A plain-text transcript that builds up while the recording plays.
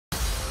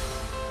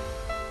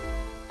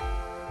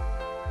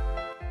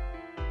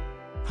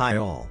Hi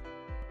all.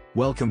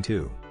 Welcome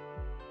to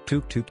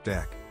Tuk Tuk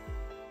Tech.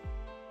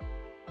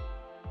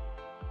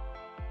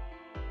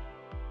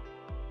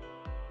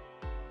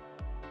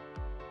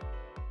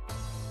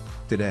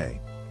 Today,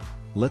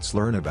 let's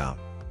learn about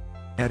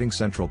adding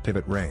central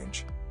pivot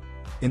range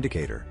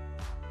indicator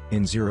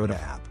in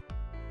Zerodha app.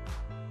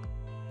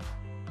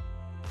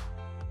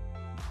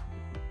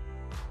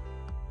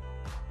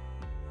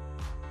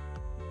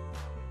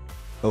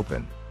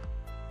 Open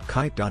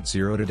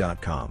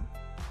kite.zerodha.com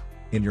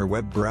in your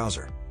web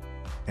browser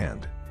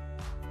and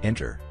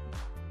enter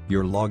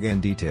your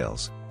login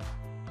details.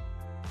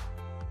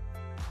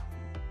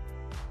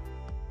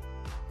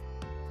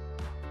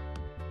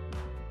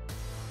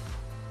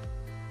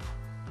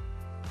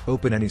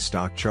 Open any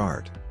stock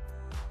chart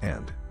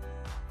and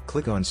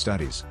click on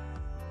Studies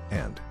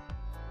and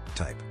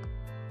type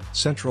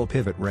Central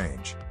Pivot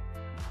Range.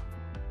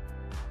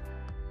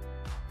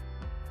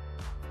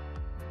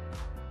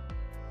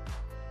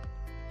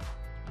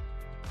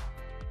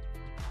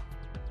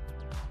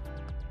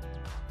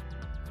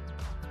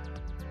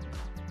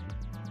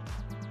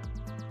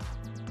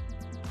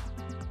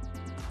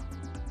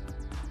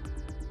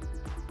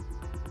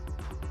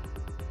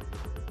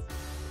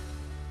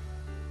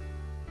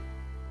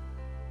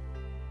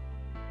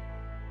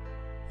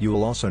 You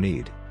will also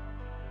need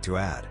to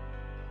add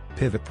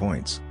pivot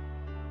points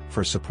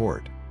for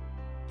support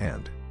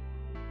and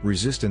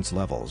resistance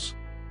levels.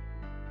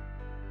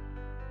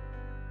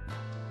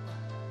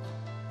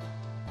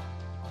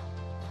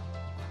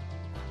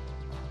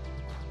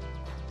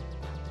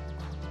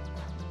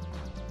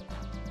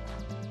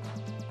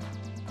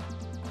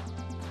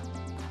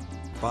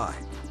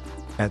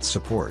 At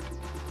support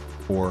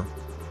or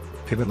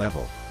pivot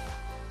level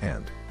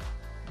and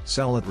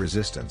sell at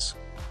resistance.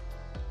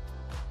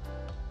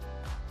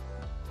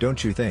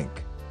 Don't you think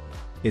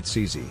it's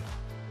easy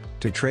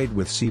to trade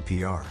with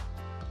CPR?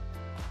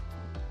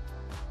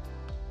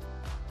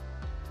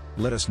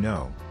 Let us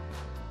know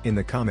in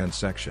the comments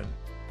section.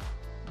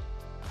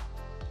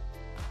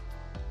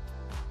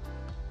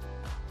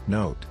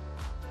 Note: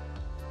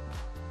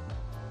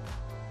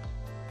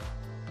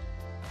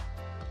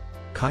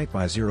 Kite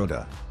by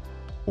Zerodha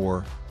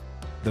or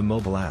the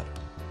mobile app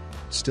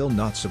still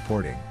not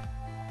supporting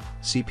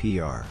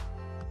CPR.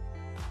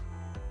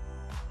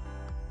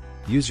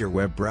 Use your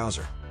web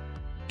browser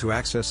to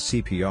access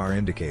CPR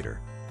indicator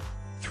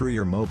through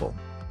your mobile.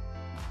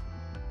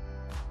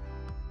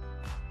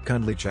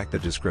 Kindly check the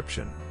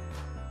description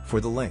for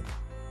the link.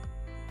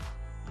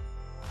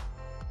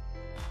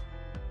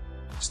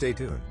 Stay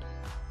tuned.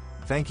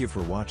 Thank you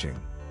for watching.